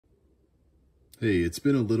Hey, it's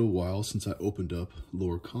been a little while since I opened up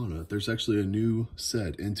Lorcana. There's actually a new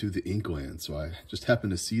set into the inklands, so I just happened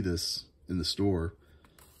to see this in the store.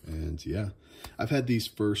 And yeah, I've had these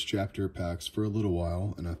first chapter packs for a little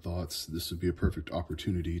while, and I thought this would be a perfect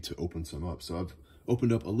opportunity to open some up. So I've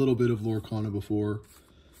opened up a little bit of Lorcana before,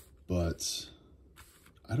 but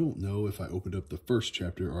I don't know if I opened up the first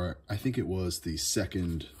chapter, or I think it was the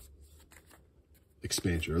second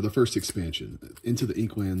expansion, or the first expansion. Into the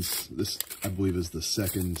Inklands, this I believe is the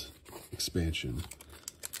second expansion.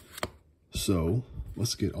 So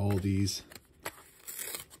let's get all these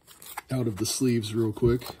out of the sleeves real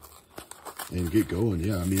quick and get going.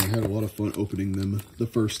 Yeah, I mean, I had a lot of fun opening them the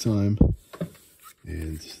first time,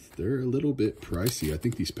 and they're a little bit pricey. I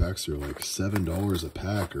think these packs are like $7 a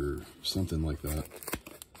pack or something like that,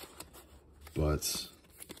 but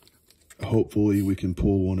hopefully we can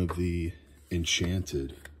pull one of the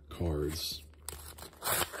Enchanted cards.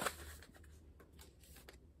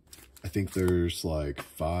 I think there's like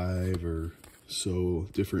 5 or so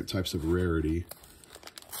different types of rarity,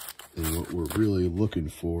 and what we're really looking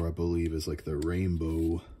for, I believe, is like the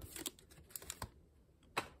rainbow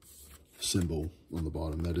symbol on the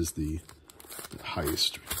bottom. That is the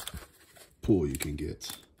highest pull you can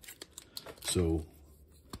get. So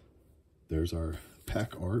there's our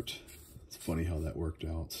pack art. It's funny how that worked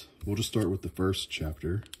out. We'll just start with the first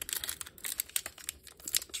chapter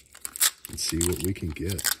and see what we can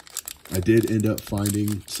get. I did end up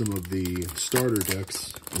finding some of the starter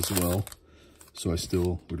decks as well, so I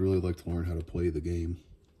still would really like to learn how to play the game.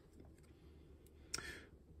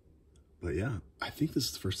 But yeah, I think this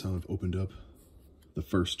is the first time I've opened up the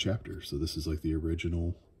first chapter, so this is like the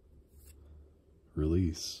original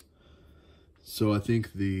release. So I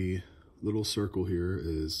think the little circle here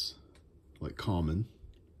is like common,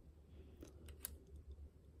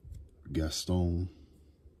 Gaston,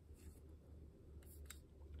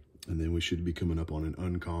 and then we should be coming up on an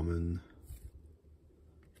uncommon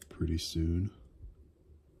pretty soon.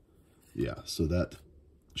 Yeah, so that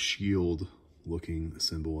shield looking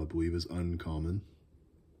symbol, I believe, is uncommon.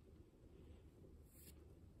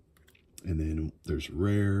 And then there's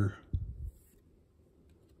rare.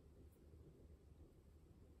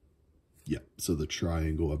 Yeah, so the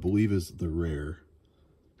triangle, I believe, is the rare.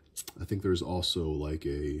 I think there's also like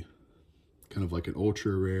a kind of like an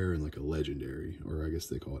ultra rare and like a legendary, or I guess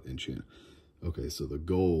they call it enchant. Okay, so the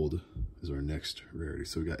gold is our next rarity.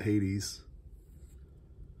 So we got Hades.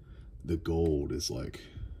 The gold is like,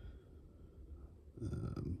 I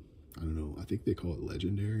don't know, I think they call it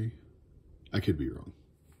legendary. I could be wrong.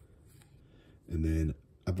 And then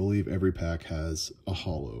I believe every pack has a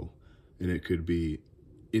holo, and it could be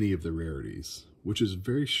any of the rarities, which is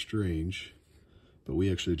very strange, but we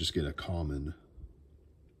actually just get a common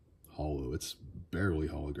holo. It's barely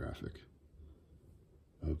holographic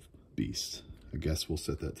of Beast. I guess we'll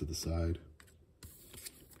set that to the side.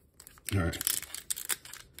 All right.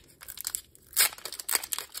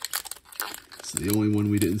 So the only one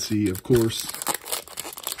we didn't see, of course,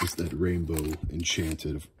 is that rainbow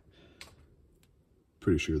Enchanted.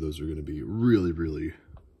 Pretty sure those are going to be really, really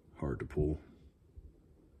hard to pull.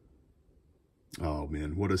 Oh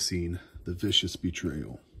man, what a scene. The vicious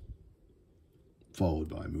betrayal, followed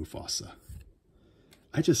by Mufasa.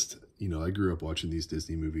 I just, I grew up watching these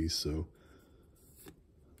Disney movies, so a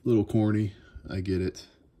little corny, I get it,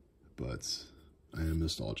 but I am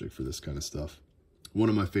nostalgic for this kind of stuff. One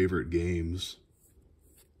of my favorite games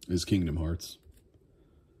is Kingdom Hearts.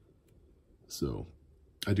 So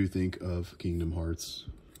I do think of Kingdom Hearts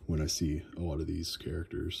when I see a lot of these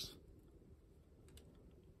characters.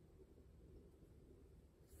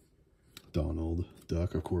 Donald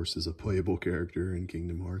Duck, of course, is a playable character in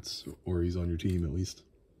Kingdom Hearts, or he's on your team at least.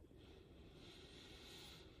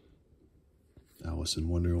 Alice in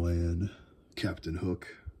Wonderland, Captain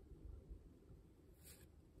Hook.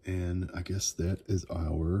 And I guess that is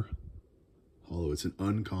our holo. It's an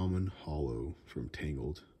uncommon holo from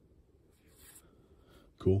Tangled.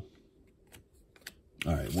 Cool.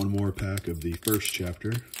 All right, one more pack of the first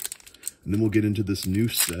chapter, and then we'll get into this new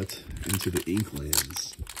set, into the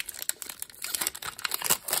Inklands.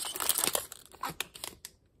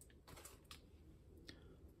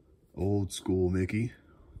 Old school Mickey,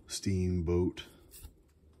 Steamboat,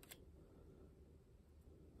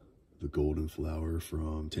 the Golden Flower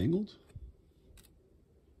from Tangled,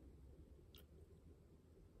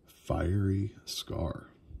 Fiery Scar.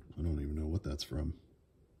 I don't even know what that's from.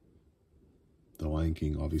 The Lion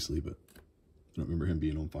King, obviously, but I don't remember him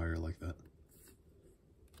being on fire like that.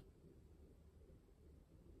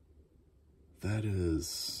 That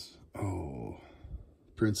is, oh,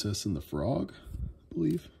 Princess and the Frog, I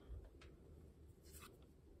believe.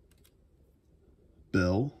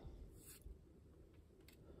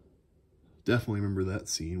 Definitely remember that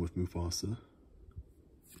scene with Mufasa.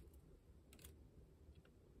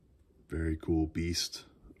 Very cool beast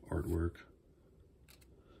artwork.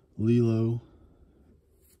 Lilo,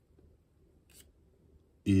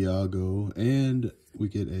 Iago, and we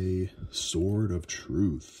get a Sword of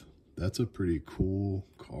Truth. That's a pretty cool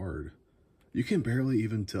card. You can barely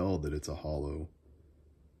even tell that it's a holo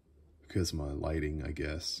because of my lighting, I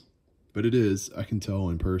guess. But it is. I can tell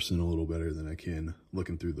in person a little better than I can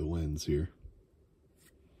looking through the lens here.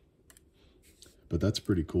 But that's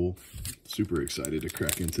pretty cool. Super excited to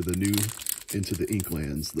crack into the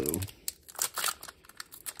Inklands though.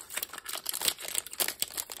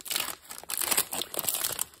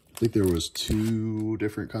 I think there was 2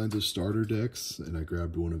 different kinds of starter decks, and I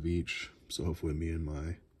grabbed one of each. So hopefully me and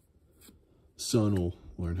my son will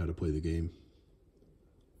learn how to play the game.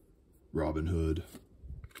 Robin Hood.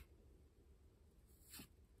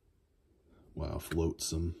 Wow,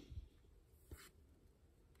 flotsam.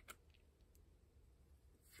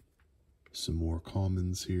 Some more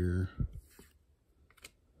commons here.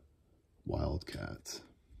 Wildcat.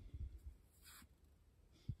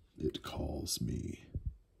 It calls me.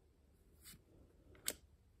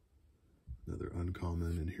 Another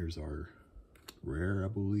uncommon, and here's our rare, I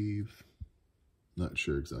believe. Not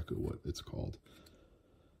sure exactly what it's called.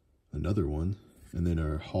 Another one, and then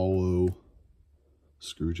our holo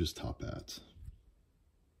Scrooge's top hat.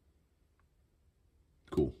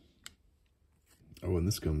 Cool. Oh, and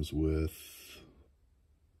this comes with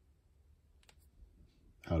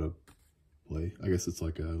how to play. I guess it's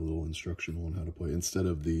like a little instructional on how to play instead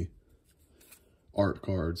of the art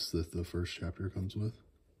cards that the first chapter comes with.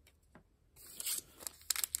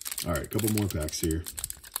 All right, a couple more packs here.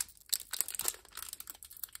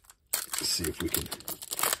 Let's see if we can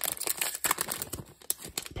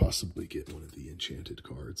possibly get one of the Enchanted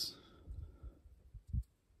cards.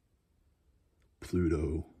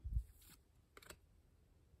 Pluto.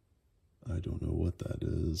 I don't know what that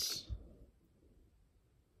is.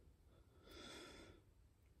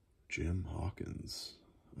 Jim Hawkins.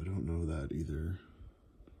 I don't know that either.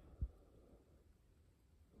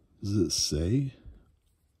 Does it say?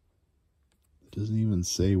 It doesn't even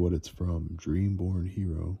say what it's from. Dreamborn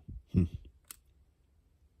Hero. Of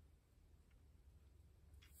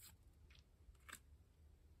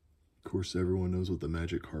course, everyone knows what the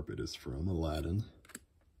magic carpet is from. Aladdin.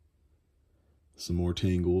 Some more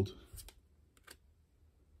Tangled.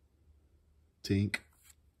 Tink.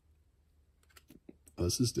 Oh,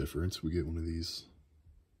 this is different. We get one of these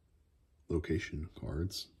location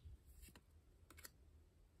cards.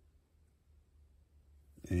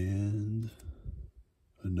 And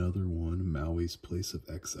another one, Maui's Place of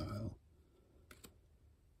Exile.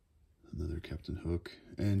 Another Captain Hook.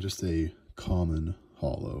 And just a common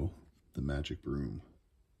holo, the Magic Broom.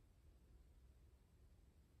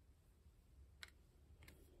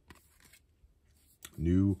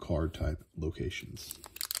 New card type locations.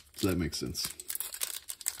 So that makes sense.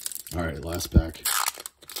 All right, last pack.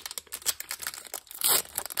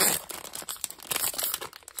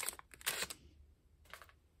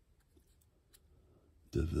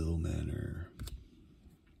 DeVille Manor.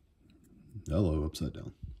 Hello, upside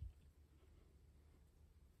down.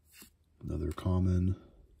 Another common.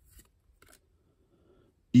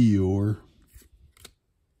 Eeyore.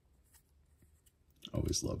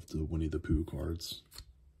 Always loved the Winnie the Pooh cards.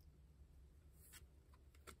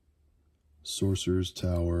 Sorcerer's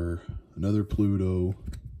Tower. Another Pluto.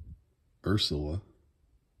 Ursula.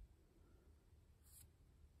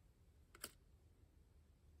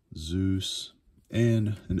 Zeus.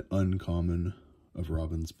 And an uncommon of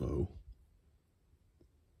Robin's Bow.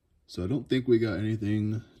 So I don't think we got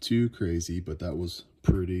anything too crazy, but that was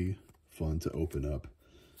pretty fun to open up.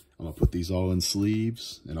 I'm going to put these all in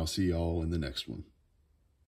sleeves, and I'll see y'all in the next one.